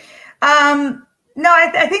 No,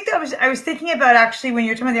 I think that I was thinking about, actually, when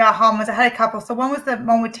you were talking about the aha moments, I had a couple. So one was the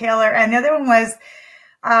one with Taylor, and the other one was,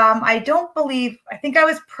 I think I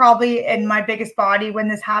was probably in my biggest body when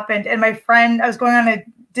this happened. And my friend, I was going on a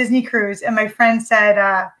Disney cruise, and my friend said,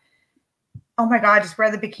 oh my God, just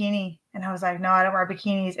wear the bikini. And I was like, no, I don't wear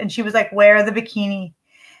bikinis. And she was like, wear the bikini.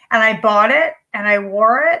 And I bought it and I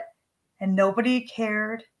wore it, and nobody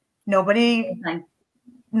cared. Nothing.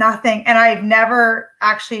 And I've never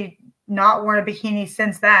actually not worn a bikini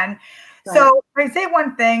since then. Right. So I say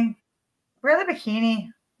one thing: wear the bikini,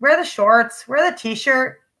 wear the shorts, wear the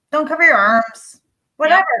t-shirt, don't cover your arms,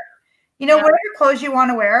 whatever. Whatever clothes you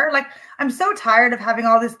want to wear. Like, I'm so tired of having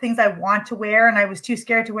all these things I want to wear and I was too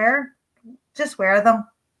scared to wear. Just wear them.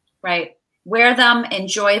 Right. Wear them,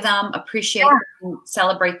 enjoy them, appreciate them,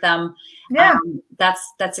 celebrate them. Yeah.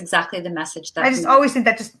 That's exactly the message that I just always think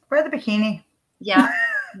that, just wear the bikini. Yeah.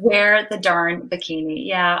 Wear the darn bikini.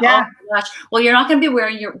 Yeah. Yeah. Oh my gosh. Well, you're not going to be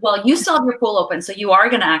wearing you still have your pool open, so you are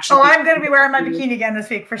going to actually. Oh, I'm going to be wearing my bikini again this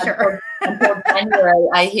week for sure. Until January,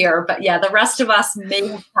 I hear. But yeah, the rest of us may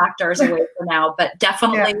have packed ours away for now, but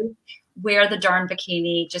definitely wear the darn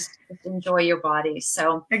bikini. Just enjoy your body.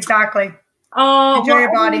 So exactly. Oh, enjoy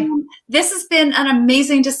your body. This has been an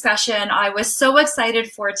amazing discussion. I was so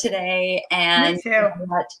excited for today, and me too.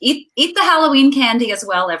 Eat the Halloween candy as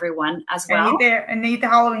well, everyone, as well. And eat the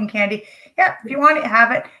Halloween candy. Yeah, if you want it,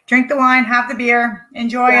 have it. Drink the wine, have the beer,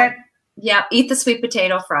 enjoy it. Yeah, eat the sweet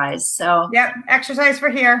potato fries. So exercise for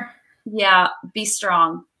here. Yeah, be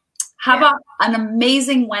strong. Have an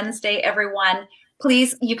amazing Wednesday, everyone.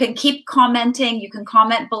 Please, you can keep commenting. You can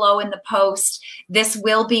comment below in the post. This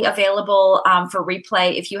will be available for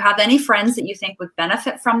replay. If you have any friends that you think would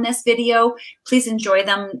benefit from this video, please enjoy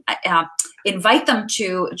them. Invite them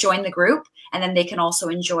to join the group, and then they can also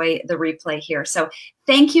enjoy the replay here. So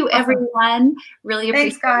thank you, everyone. Really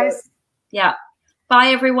appreciate it. Thanks, guys. Yeah. Bye,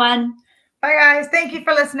 everyone. Bye, guys. Thank you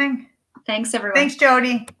for listening. Thanks, everyone. Thanks,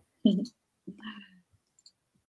 Jodie.